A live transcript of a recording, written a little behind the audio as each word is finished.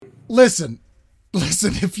Listen,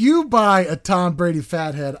 if you buy a Tom Brady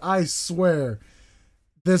fathead, I swear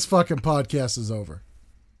this fucking podcast is over.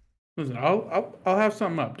 Listen, I'll have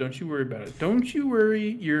something up. Don't you worry about it. Don't you worry,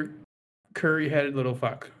 you curry-headed little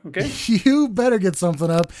fuck. Okay? You better get something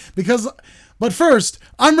up but first,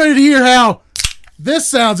 I'm ready to hear how this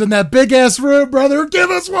sounds in that big ass room, brother. Give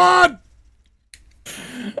us one.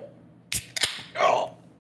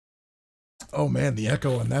 Oh man, the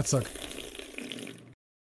echo on that sucker.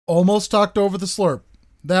 Almost talked over the slurp.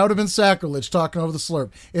 That would have been sacrilege, talking over the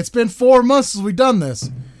slurp. It's been 4 months since we've done this.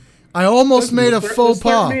 I almost made a faux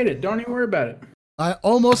pas. Made it. Don't even worry about it. I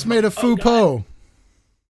almost made a faux pas.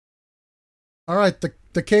 All right,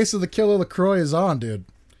 the case of the Killer LaCroix is on, dude.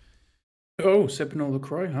 Oh, sipping on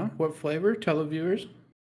LaCroix, huh? What flavor? Tell the viewers.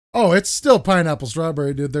 Oh, it's still pineapple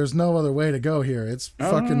strawberry, dude. There's no other way to go here. It's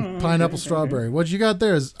fucking pineapple strawberry. What you got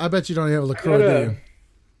there I bet you don't have a LaCroix, do you?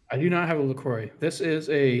 I do not have a LaCroix. This is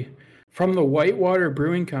from the Whitewater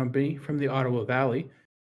Brewing Company from the Ottawa Valley.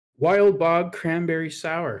 Wild Bog Cranberry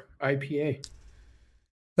Sour IPA.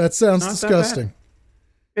 That sounds disgusting.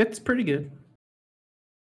 It's pretty good.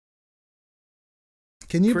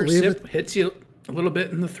 Can you believe it? Hits you a little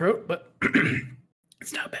bit in the throat, but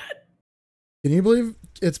it's not bad. Can you believe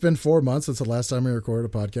it's been 4 months since the last time we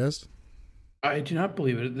recorded a podcast? I do not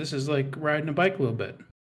believe it. This is like riding a bike a little bit.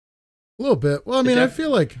 A little bit. Well, I mean, I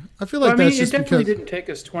feel like that's just because it definitely didn't take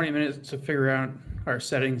us 20 minutes to figure out our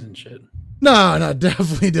settings and shit. No,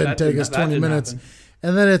 definitely didn't take us 20 minutes. Happen.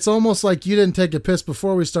 And then it's almost like you didn't take a piss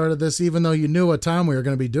before we started this, even though you knew what time we were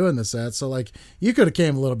going to be doing this at. So, like, you could have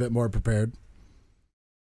came a little bit more prepared.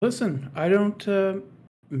 Listen, I don't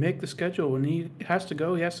make the schedule. When he has to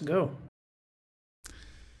go, he has to go.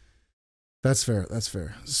 That's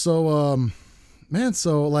fair. So, man,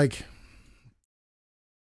 like,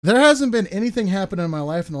 there hasn't been anything happen in my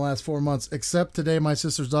life in the last 4 months, except today my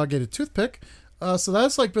sister's dog ate a toothpick. So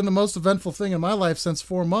that's like been the most eventful thing in my life since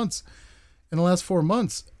 4 months. In the last 4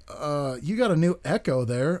 months, you got a new Echo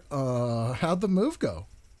there. How'd the move go?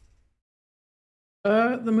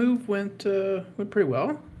 The move went pretty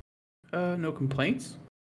well. No complaints.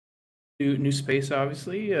 New space,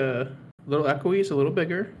 obviously. A little echoey, it's a little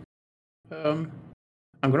bigger. I'm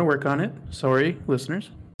gonna work on it. Sorry, listeners.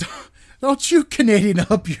 Don't you Canadian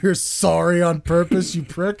up your sorry on purpose, you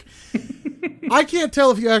prick. I can't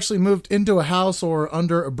tell if you actually moved into a house or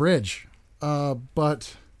under a bridge.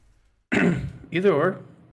 But either or.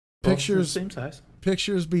 Pictures, same size.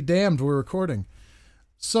 Pictures be damned, we're recording.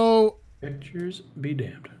 So pictures be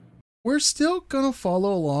damned. We're still going to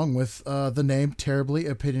follow along with the name Terribly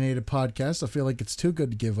Opinionated Podcast. I feel like it's too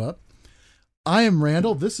good to give up. I am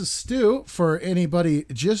Randall. This is Stu for anybody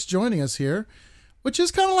just joining us here, which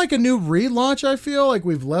is kind of like a new relaunch. I feel like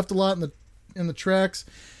we've left a lot in the tracks,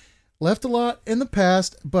 left a lot in the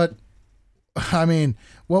past, but I mean,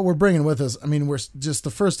 what we're bringing with us, I mean, we're just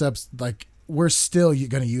the first steps, like we're still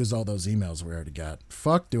going to use all those emails we already got.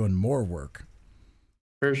 Fuck doing more work.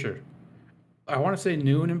 For sure. I want to say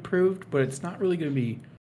new and improved, but it's not really going to be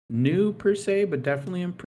new per se, but definitely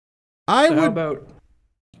improved. How about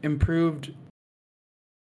improved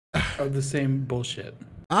of the same bullshit?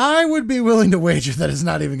 I would be willing to wager that it's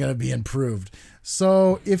not even going to be improved.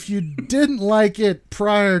 So if you didn't like it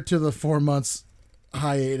prior to the 4 months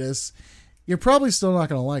hiatus, you're probably still not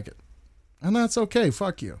going to like it. And that's okay.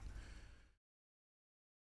 Fuck you.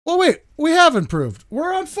 Well, wait, we have improved.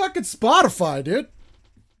 We're on fucking Spotify, dude.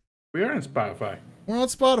 We are on Spotify. We're on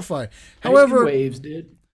Spotify. However, waves,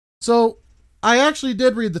 dude. So I actually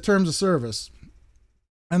did read the terms of service.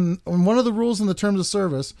 And one of the rules in the terms of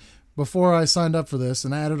service before I signed up for this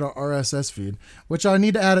and added our RSS feed, which I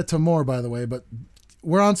need to add it to more, by the way, but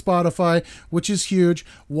we're on Spotify, which is huge.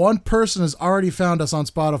 One person has already found us on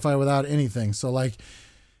Spotify without anything. So like,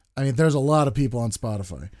 I mean, there's a lot of people on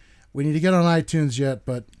Spotify. We need to get on iTunes yet,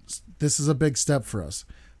 but this is a big step for us.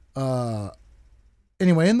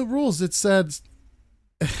 Anyway, in the rules, it said,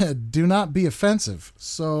 do not be offensive.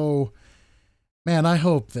 So, man, I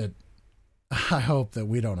hope that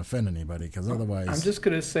we don't offend anybody, because otherwise... I'm just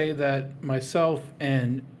going to say that myself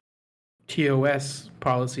and TOS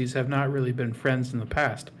policies have not really been friends in the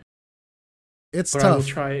past. It's but tough. I will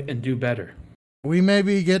try and do better. We may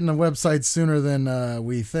be getting a website sooner than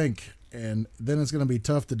we think, and then it's going to be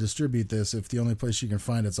tough to distribute this if the only place you can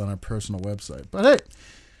find it's on our personal website. But hey,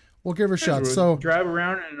 we'll give her a shot. So drive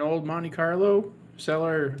around in an old Monte Carlo, sell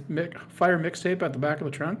our fire mixtape at the back of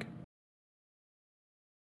the trunk.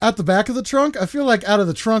 At the back of the trunk? I feel like out of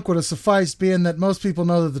the trunk would have sufficed, being that most people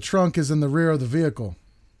know that the trunk is in the rear of the vehicle.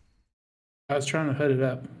 I was trying to hood it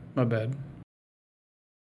up. My bad.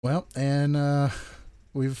 Well, and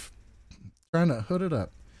we've trying to hood it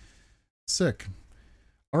up. Sick.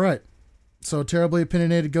 All right. So Terribly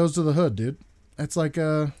Opinionated goes to the hood, dude. It's like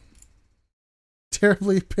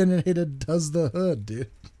Terribly Opinionated does the hood, dude.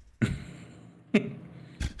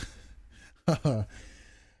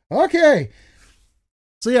 Okay.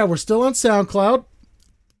 So yeah, we're still on SoundCloud.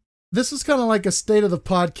 This is kind of like a state of the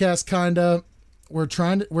podcast kind of. We're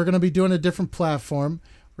going to be doing a different platform.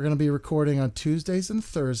 We're going to be recording on Tuesdays and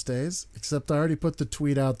Thursdays, except I already put the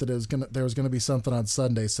tweet out that there was going to be something on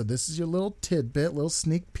Sunday. So this is your little tidbit, little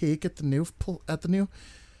sneak peek at the new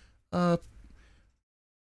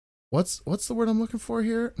what's the word I'm looking for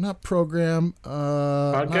here? Not program,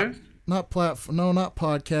 podcast? Not platform. No, not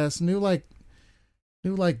podcast. New like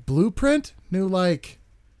blueprint, new like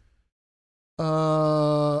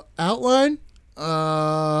outline,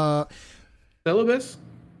 syllabus.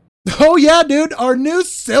 Oh yeah, dude, our new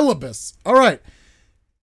syllabus. All right.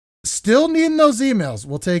 Still needing those emails.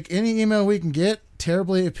 We'll take any email we can get.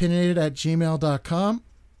 Terriblyopinionated@gmail.com.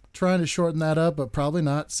 Trying to shorten that up, but probably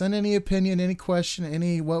not. Send any opinion, any question,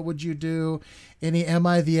 any what would you do, any am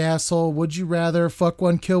I the asshole, would you rather, fuck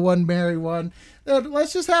one, kill one, marry one.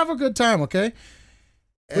 Let's just have a good time, okay?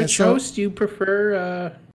 Which host do you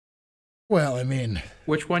prefer? Well, I mean,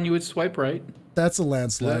 which one you would swipe right? That's a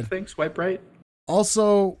landslide. That thing, swipe right.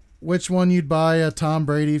 Also, which one you'd buy a Tom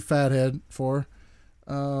Brady fathead for?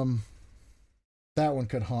 That one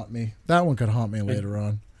could haunt me. Later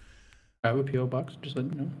on. I have a P.O. box, just let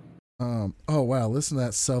you know. Oh, wow. Listen to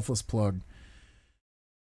that selfless plug.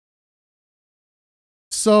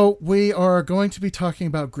 So we are going to be talking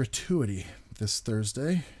about gratuity this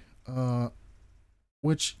Thursday,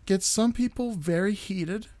 which gets some people very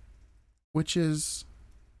heated, which is,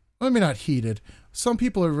 I mean, not heated. Some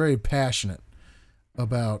people are very passionate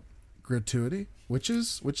about gratuity, which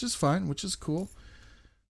is fine, which is cool.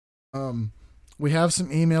 We have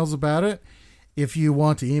some emails about it. If you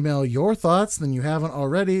want to email your thoughts, then you haven't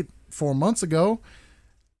already 4 months ago,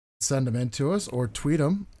 send them in to us or tweet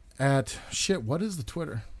them at what is the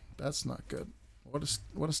Twitter? That's not good. What a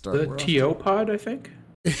start. The TO pod, I think.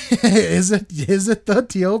 Is it the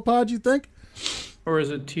TO pod, you think? Or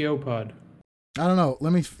is it TO pod? I don't know.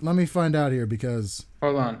 Let me find out here because.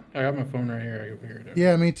 Hold on. I got my phone right here. I can figure it out.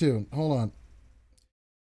 Yeah, me too. Hold on.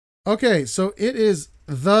 Okay, so it is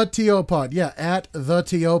the TO pod. Yeah, at the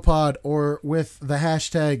TO pod or with the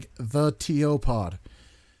hashtag the TO pod.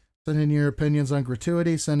 Send in your opinions on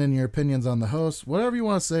gratuity. Send in your opinions on the host. Whatever you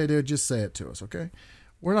want to say, dude, just say it to us, okay?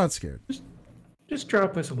 We're not scared. Just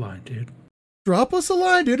drop us a line, dude. Drop us a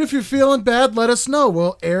line, dude. If you're feeling bad, let us know.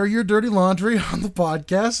 We'll air your dirty laundry on the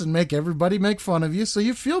podcast and make everybody make fun of you so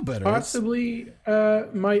you feel better. Possibly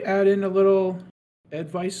might add in a little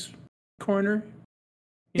advice corner.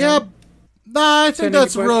 Yep. Nah, I think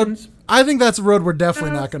that's a road. I think that's a road we're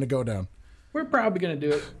definitely not going to go down. We're probably going to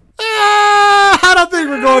do it. I don't think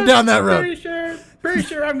we're going down that road. Pretty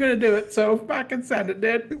sure I'm going to do it. So fucking send it,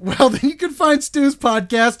 dude. Well, then you can find Stu's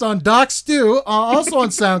podcast on Doc Stu, also on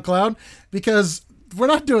SoundCloud, because we're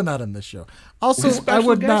not doing that in this show. Also, I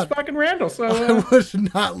would not fucking Randall. So I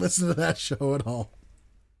would not listen to that show at all.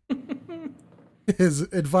 His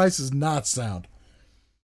advice is not sound.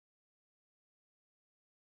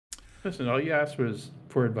 Listen, all you asked was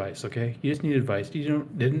for advice, okay? You just need advice. You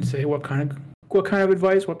didn't say what kind of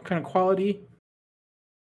advice, what kind of quality.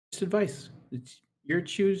 Just advice. It's your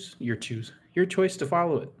choice to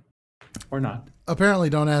follow it or not. Apparently,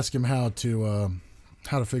 don't ask him how to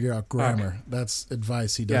figure out grammar. Okay. That's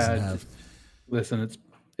advice he doesn't have. Listen,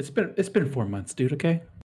 it's been 4 months, dude. Okay.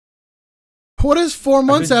 What does 4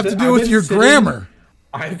 months have to do with your grammar?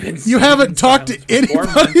 You haven't talked to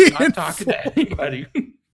anybody. Not talking to anybody.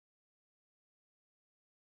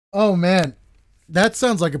 Oh man, that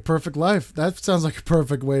sounds like a perfect life. That sounds like a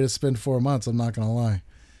perfect way to spend 4 months. I'm not gonna lie.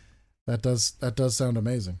 That does sound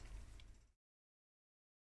amazing.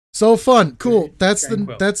 So fun, cool. That's the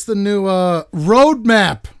new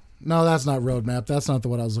roadmap. No, that's not roadmap. That's not the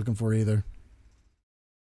one I was looking for either.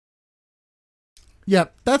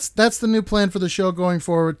 Yep, that's the new plan for the show going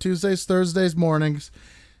forward. Tuesdays, Thursdays, mornings,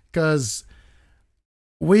 because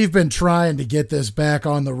we've been trying to get this back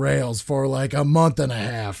on the rails for like a month and a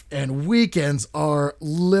half, and weekends are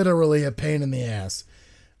literally a pain in the ass.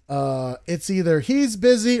 It's either he's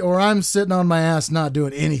busy or I'm sitting on my ass not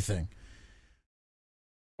doing anything.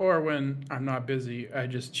 Or when I'm not busy, I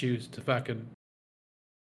just choose to fucking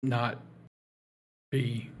not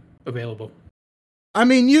be available. I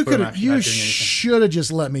mean, you should have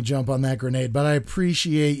just let me jump on that grenade, but I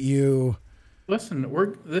appreciate you. Listen,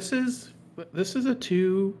 this is a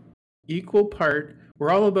 2 equal part.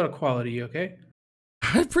 We're all about equality, okay?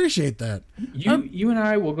 I appreciate that. You and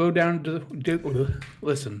I will go down to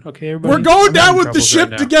listen. Okay, everybody. We're going down with the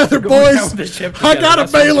ship together, boys. I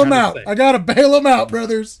gotta bail him out. I gotta bail him out,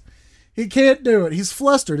 brothers. He can't do it. He's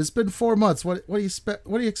flustered. It's been 4 months. What do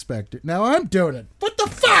you expect? Now I'm doing it. What the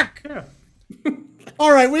fuck? Yeah.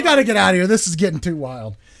 All right, we got to get out of here. This is getting too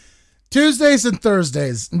wild. Tuesdays and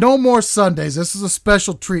Thursdays. No more Sundays. This is a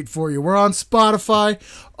special treat for you. We're on Spotify.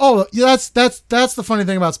 Oh, that's the funny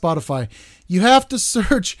thing about Spotify. You have to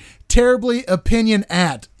search Terribly Opinion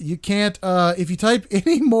at. You can't if you type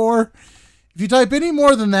any more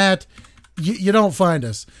than that, you don't find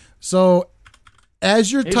us. So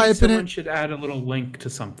as you're typing someone should add a little link to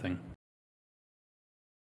something.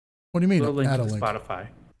 What do you mean? Add a link to Spotify.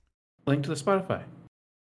 Link to the Spotify.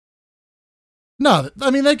 No, I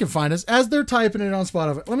mean, they can find us as they're typing it on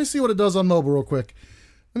Spotify. Let me see what it does on mobile real quick.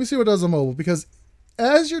 Let me see what it does on mobile, because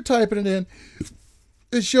as you're typing it in,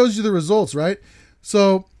 it shows you the results, right?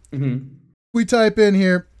 So we type in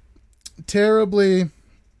here, Terribly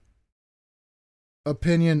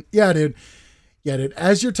Opinion. Yeah, dude.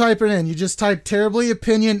 As you're typing in, you just type Terribly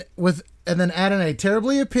Opinion and then add an A.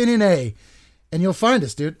 Terribly Opinion A. And you'll find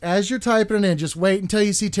us, dude. As you're typing it in, just wait until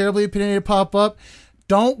you see Terribly Opinionated pop up.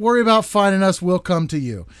 Don't worry about finding us. We'll come to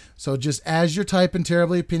you. So just as you're typing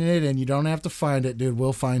Terribly Opinionated in, you don't have to find it, dude.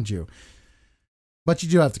 We'll find you. But you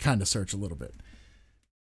do have to kind of search a little bit.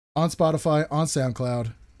 On Spotify, on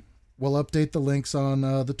SoundCloud. We'll update the links on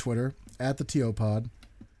the Twitter, at the TOPod.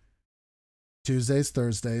 Tuesdays,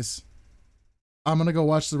 Thursdays. I'm going to go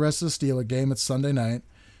watch the rest of the Steeler game. It's Sunday night.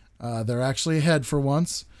 They're actually ahead for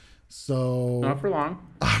once. So not for long.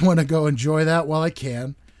 I want to go enjoy that while I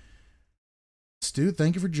can. Stu,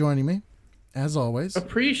 thank you for joining me, as always.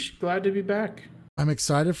 Appreciate. Glad to be back. I'm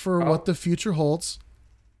excited for what the future holds.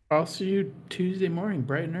 I'll see you Tuesday morning,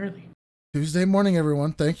 bright and early. Tuesday morning,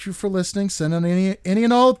 everyone. Thank you for listening. Send in any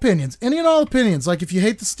and all opinions. Any and all opinions. Like if you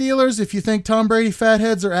hate the Steelers, if you think Tom Brady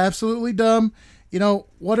fatheads are absolutely dumb,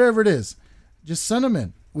 whatever it is, just send them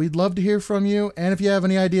in. We'd love to hear from you. And if you have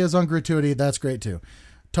any ideas on gratuity, that's great too.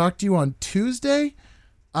 Talk to you on Tuesday.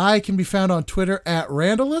 I can be found on Twitter at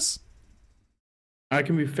Randallus. I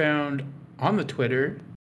can be found on the Twitter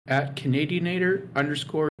at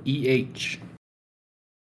Canadianator_EH.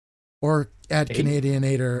 Or at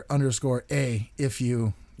Canadianator_A if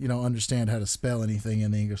you understand how to spell anything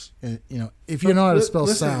in English. If you know how to spell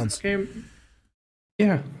sounds.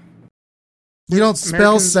 Yeah. You don't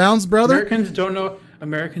spell sounds, brother?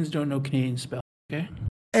 Americans don't know Canadian spell, okay?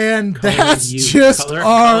 And color that's just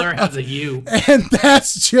color has a U. And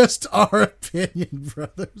that's just our opinion,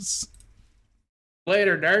 brothers.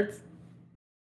 Later, nerds.